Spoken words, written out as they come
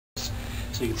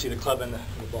so you can see the club and the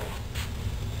ball.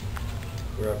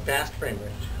 We're at fast frame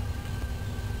range.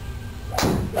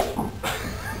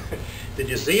 Did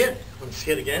you see it? Want to see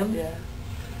it again? Yeah.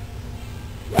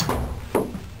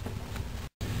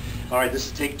 All right, this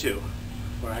is take 2,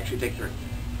 or actually take 3.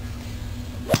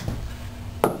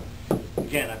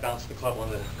 Again, I bounced the club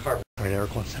on the carpet. All right,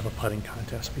 Eric wants to have a putting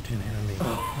contest between him and me.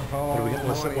 What do we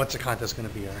got? What's the contest going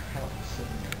to be, Eric?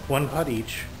 1 putt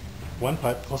each. 1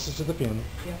 putt closest to the pin.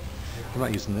 Yeah. I'm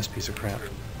not using this piece of crap.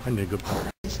 I need a good putter.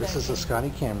 This is a Scotty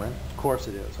Cameron. Of course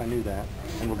it is. I knew that.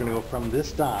 And we're going to go from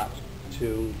this dot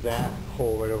to that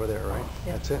hole right over there, right?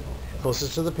 Yeah. That's it.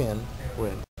 Closest to the pin,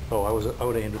 win. Oh, I would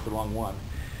have aimed at the wrong one.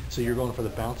 So you're going for the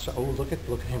bounce. Oh, look at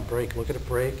him break. Look at it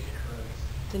break.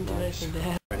 Didn't do anything to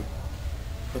him. Ready?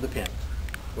 For the pin.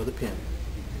 For the pin.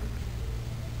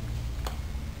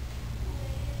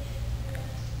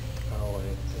 Oh,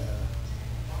 it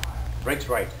breaks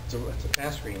right. It's a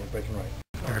fast green and breaking right.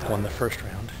 Eric won the first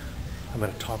round. I'm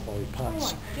going to talk while he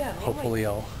putts. Yeah, Hopefully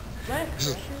I'll... This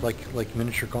is like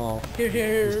miniature golf.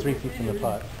 Here. He's 3 feet from the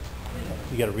putt.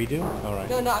 You got to redo? All right.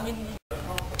 No, I mean...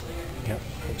 Yeah,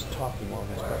 I was talking while I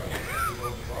was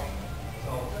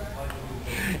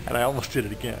putting. And I almost did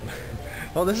it again.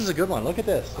 Oh, this is a good one. Look at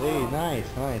this. Hey, nice.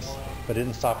 But it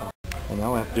didn't stop him. Well,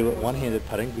 now I have to do it one-handed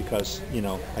putting because, you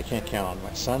know, I can't count on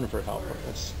my son for help with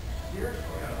this.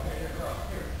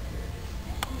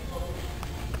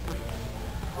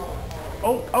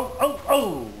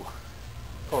 Oh!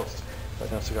 Post.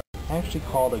 But no cigar. Actually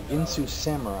called a Ginsu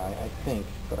Samurai, I think,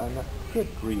 but I'm not. Good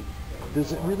grief.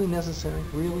 Is it really necessary?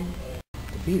 Really?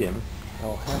 To beat him,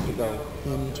 I'll have to go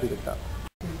into the cup.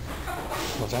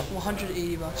 What's that?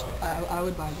 $180. I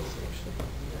would buy this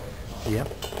actually. Yep.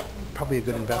 Probably a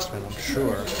good investment, I'm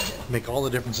sure. Make all the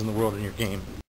difference in the world in your game.